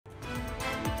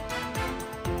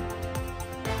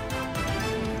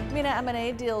MENA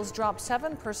M&A deals drop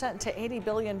 7% to $80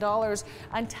 billion,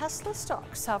 and Tesla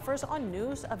stock suffers on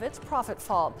news of its profit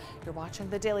fall. You're watching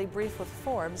the Daily Brief with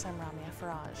Forbes. I'm Ramia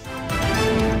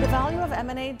Faraj. The value of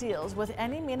M&A deals with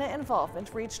any MENA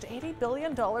involvement reached $80 billion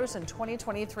in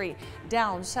 2023,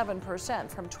 down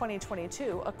 7% from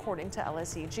 2022, according to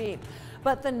LSEG.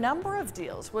 But the number of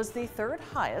deals was the third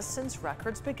highest since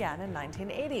records began in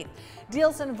 1980.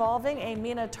 Deals involving a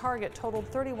MENA target totaled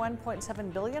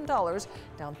 $31.7 billion,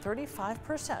 down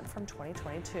 35% from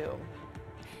 2022.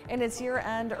 In its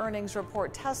year-end earnings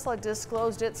report, Tesla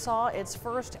disclosed it saw its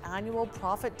first annual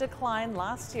profit decline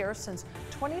last year since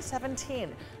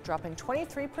 2017, dropping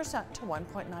 23% to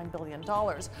 $1.9 billion.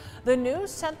 The news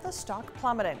sent the stock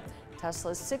plummeting.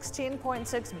 Tesla's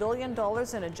 $16.6 billion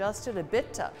in adjusted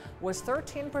EBITDA was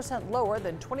 13% lower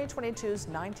than 2022's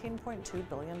 $19.2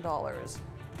 billion.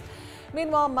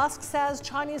 Meanwhile, Musk says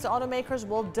Chinese automakers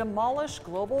will demolish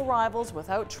global rivals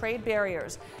without trade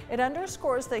barriers. It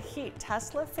underscores the heat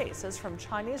Tesla faces from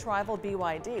Chinese rival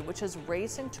BYD, which is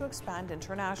racing to expand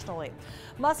internationally.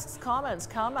 Musk's comments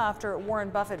come after Warren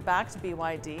Buffett-backed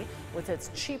BYD, with its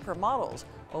cheaper models,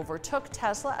 overtook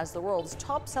Tesla as the world's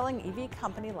top-selling EV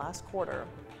company last quarter.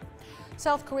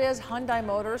 South Korea's Hyundai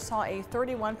Motors saw a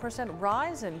 31%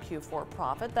 rise in Q4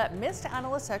 profit that missed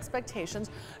analysts' expectations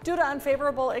due to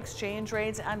unfavorable exchange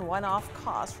rates and one-off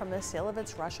costs from the sale of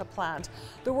its Russia plant.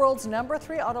 The world's number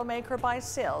 3 automaker by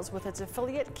sales, with its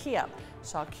affiliate Kia,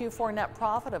 saw Q4 net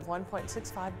profit of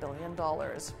 $1.65 billion.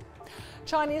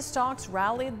 Chinese stocks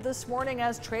rallied this morning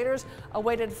as traders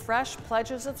awaited fresh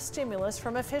pledges of stimulus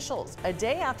from officials, a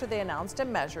day after they announced a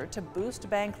measure to boost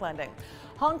bank lending.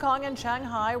 Hong Kong and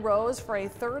Shanghai rose for a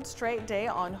third straight day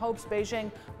on hopes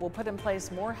Beijing will put in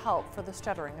place more help for the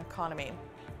stuttering economy.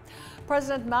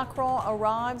 President Macron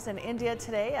arrives in India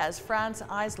today as France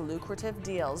eyes lucrative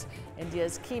deals.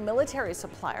 India's key military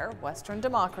supplier, Western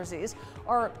democracies,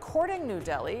 are courting New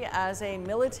Delhi as a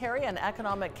military and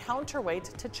economic counterweight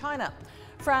to China.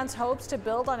 France hopes to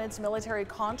build on its military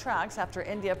contracts after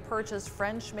India purchased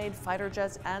French-made fighter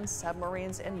jets and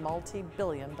submarines in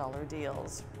multi-billion-dollar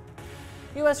deals.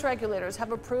 U.S. regulators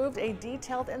have approved a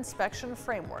detailed inspection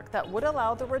framework that would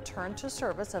allow the return to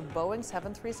service of Boeing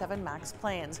 737 MAX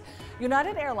planes.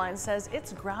 United Airlines says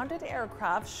its grounded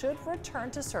aircraft should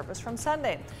return to service from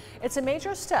Sunday. It's a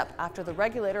major step after the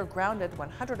regulator grounded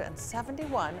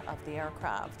 171 of the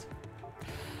aircraft.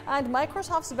 And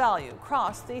Microsoft's value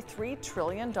crossed the $3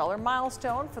 trillion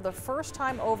milestone for the first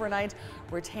time overnight,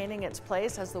 retaining its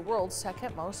place as the world's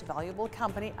second most valuable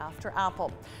company after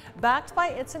Apple. Backed by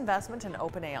its investment in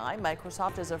OpenAI,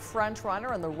 Microsoft is a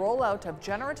front-runner in the rollout of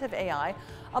generative AI,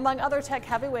 among other tech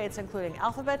heavyweights including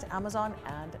Alphabet, Amazon,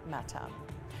 and Meta.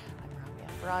 I'm Ramia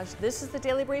Faraj. This is the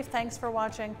Daily Brief. Thanks for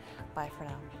watching. Bye for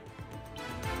now.